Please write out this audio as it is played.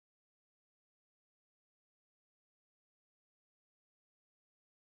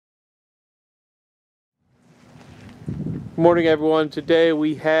Good morning, everyone. Today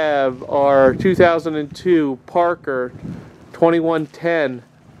we have our 2002 Parker 2110.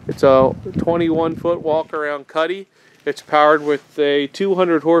 It's a 21-foot walk-around Cuddy. It's powered with a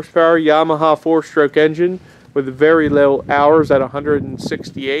 200 horsepower Yamaha 4-stroke engine with very low hours at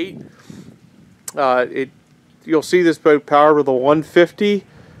 168. You'll see this boat powered with a 150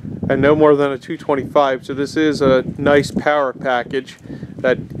 and no more than a 225. So this is a nice power package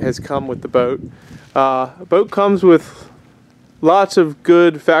that has come with the boat. The boat comes with lots of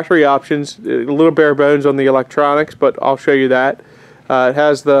good factory options, a little bare bones on the electronics, but I'll show you that. It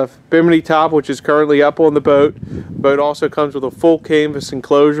has the Bimini top, which is currently up on the boat. The boat also comes with a full canvas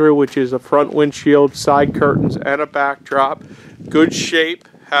enclosure, which is a front windshield, side curtains, and a backdrop. Good shape,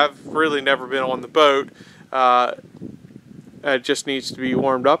 have really never been on the boat. It just needs to be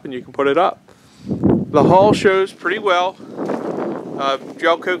warmed up and you can put it up. The hull shows pretty well.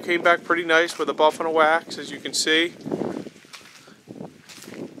 Gel coat came back pretty nice with a buff and a wax, as you can see.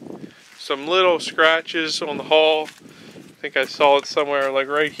 Some little scratches on the hull. I think I saw it somewhere like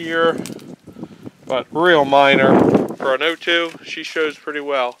right here, but real minor. For an 02, she shows pretty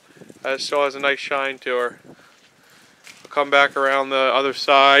well. It still has a nice shine to her. I'll come back around the other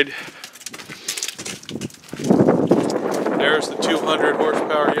side. There's the 200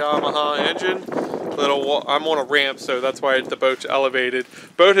 horsepower Yamaha engine. I'm on a ramp, so that's why the boat's elevated.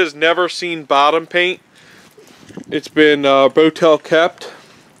 Boat has never seen bottom paint. It's been Botel kept.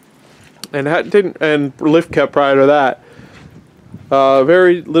 And lift kept prior to that.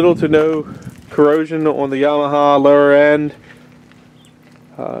 Very little to no corrosion on the Yamaha lower end.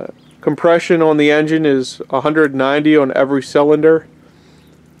 Compression on the engine is 190 on every cylinder.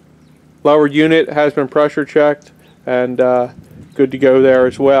 Lower unit has been pressure checked and good to go there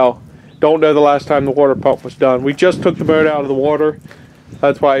as well. Don't know the last time the water pump was done. We just took the boat out of the water.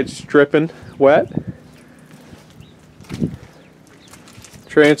 That's why it's dripping wet.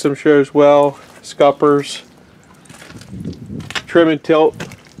 Transom shows well, scuppers, trim and tilt,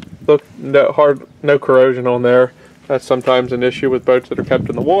 look, no corrosion on there. That's sometimes an issue with boats that are kept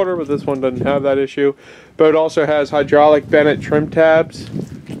in the water, but this one doesn't have that issue. Boat also has hydraulic Bennett trim tabs.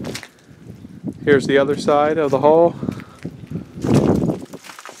 Here's the other side of the hull.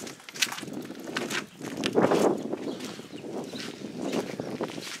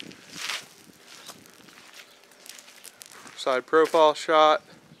 Side profile shot.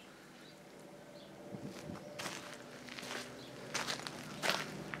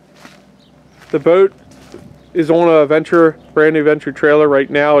 The boat is on a brand new Venture trailer right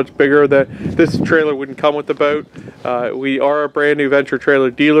now. It's bigger than this trailer wouldn't come with the boat. We are a brand new Venture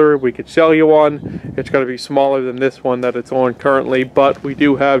trailer dealer. We could sell you one. It's going to be smaller than this one that it's on currently, but we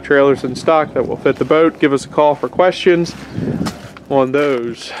do have trailers in stock that will fit the boat. Give us a call for questions on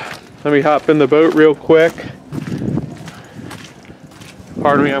those. Let me hop in the boat real quick.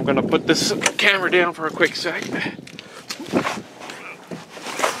 Pardon me, I'm going to put this camera down for a quick sec.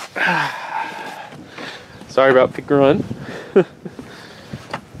 Sorry about the grunt.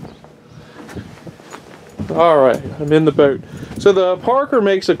 Alright, I'm in the boat. So the Parker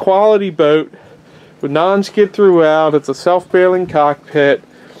makes a quality boat with non-skid throughout. It's a self-bailing cockpit.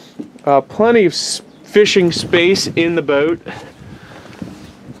 Plenty of fishing space in the boat.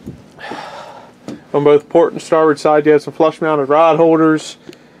 On both port and starboard side, you have some flush-mounted rod holders.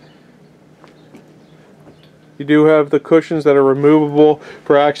 You do have the cushions that are removable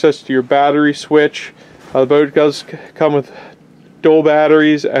for access to your battery switch. The boat does come with dual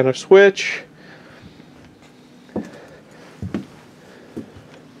batteries and a switch.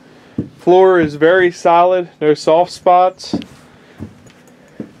 Floor is very solid, no soft spots.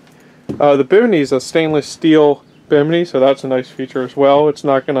 The Bimini is a stainless steel Bimini, so that's a nice feature as well. It's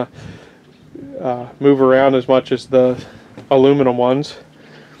not going to move around as much as the aluminum ones.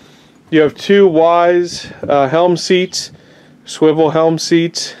 You have two Wise helm seats, swivel helm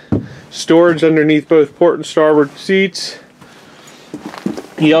seats, storage underneath both port and starboard seats.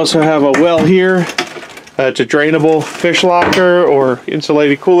 You also have a well here. It's a drainable fish locker or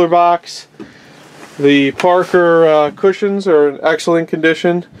insulated cooler box. The Parker cushions are in excellent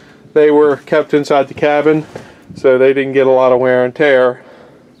condition. They were kept inside the cabin, so they didn't get a lot of wear and tear.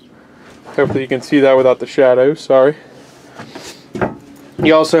 Hopefully you can see that without the shadow, sorry.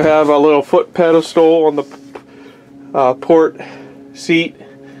 You also have a little foot pedestal on the port seat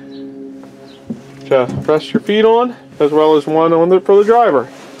to rest your feet on, as well as one for the driver.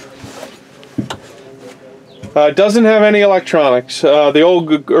 It doesn't have any electronics. The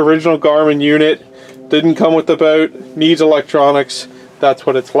old original Garmin unit didn't come with the boat, needs electronics. That's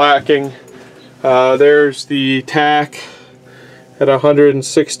what it's lacking. There's the tack at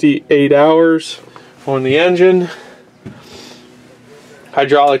 168 hours on the engine.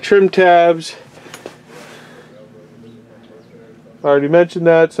 Hydraulic trim tabs. I already mentioned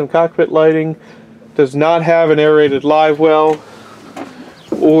that. Some cockpit lighting. Does not have an aerated live well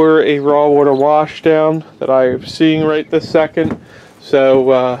or a raw water washdown that I'm seeing right this second.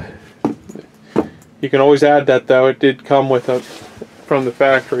 So you can always add that, though. It did come with a from the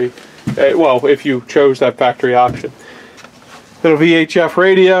factory. Well, if you chose that factory option. Little VHF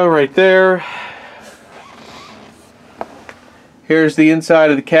radio right there. Here's the inside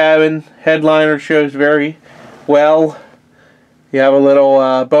of the cabin. Headliner shows very well. You have a little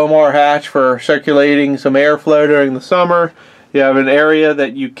Bomar hatch for circulating some airflow during the summer. You have an area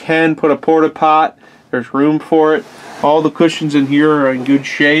that you can put a porta pot. There's room for it. All the cushions in here are in good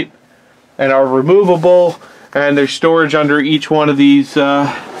shape and are removable. And there's storage under each one of these.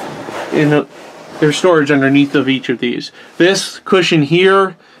 There's storage underneath of each of these. This cushion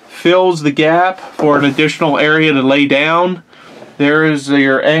here fills the gap for an additional area to lay down. There is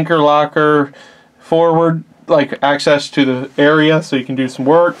your anchor locker forward, like access to the area so you can do some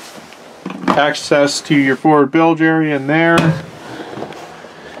work. Access to your forward bilge area in there.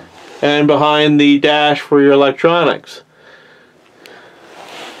 And behind the dash for your electronics.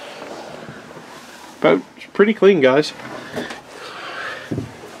 But it's pretty clean, guys.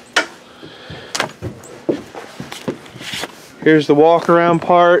 Here's the walk around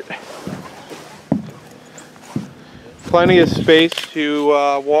part. Plenty of space to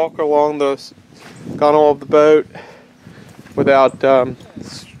walk along the gunnel of the boat without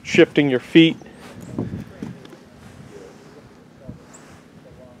shifting your feet.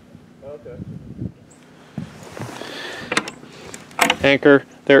 Anchor.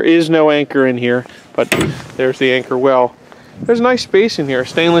 There is no anchor in here, but there's the anchor well. There's a nice space in here.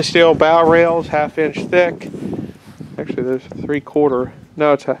 Stainless steel bow rails, 1/2 inch thick. Actually, there's 3/4.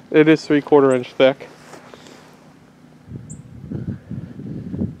 No, it is 3/4 inch thick.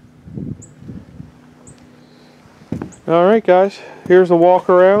 Alright guys, here's a walk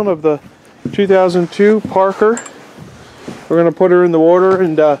around of the 2002 Parker. We're going to put her in the water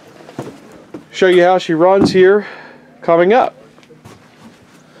and show you how she runs here coming up.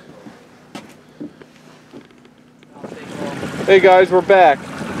 Hey guys, we're back.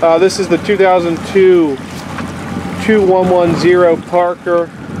 This is the 2002 2110 Parker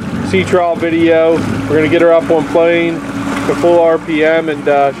sea trial video. We're going to get her up on plane to full RPM and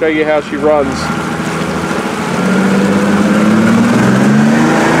show you how she runs.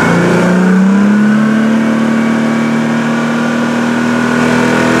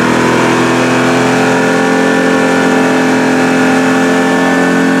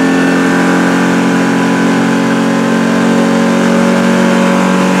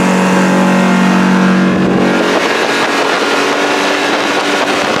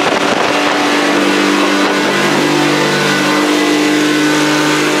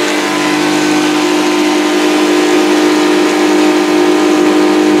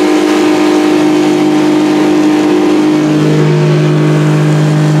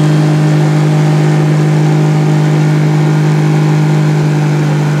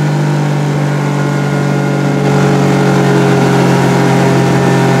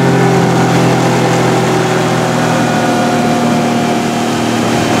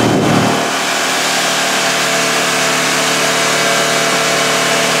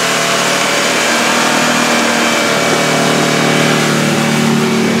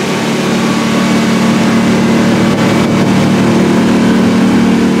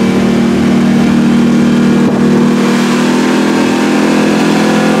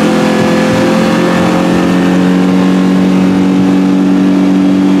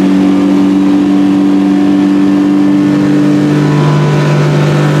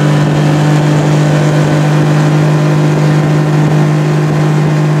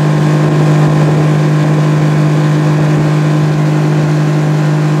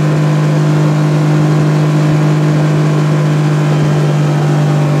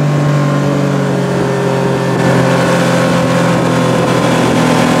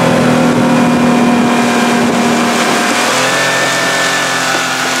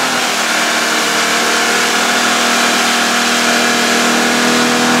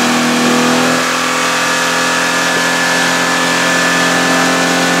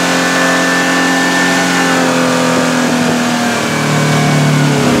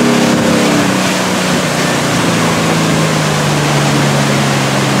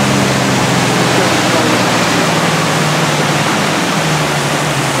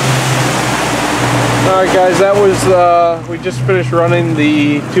 Alright guys, that was, we just finished running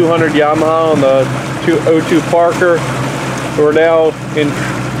the 200 Yamaha on the 02 Parker. We're now in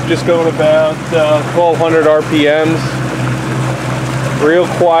just going about 1200 RPMs. Real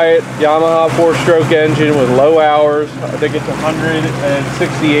quiet Yamaha 4-stroke engine with low hours. I think it's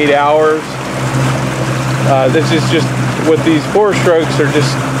 168 hours. This is just, with these 4-strokes, are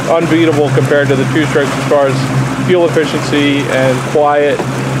just unbeatable compared to the 2-strokes as far as fuel efficiency and quiet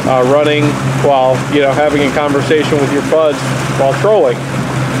running while, you know, having a conversation with your buds while trolling.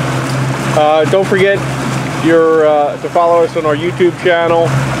 Don't forget to follow us on our YouTube channel,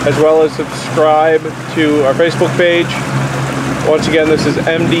 as well as subscribe to our Facebook page. Once again, this is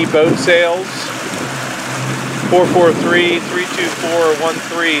MD Boat Sales,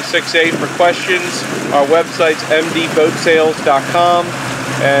 443-324-1368 for questions. Our website's mdboatsales.com.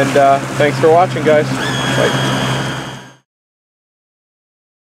 And thanks for watching, guys. Bye.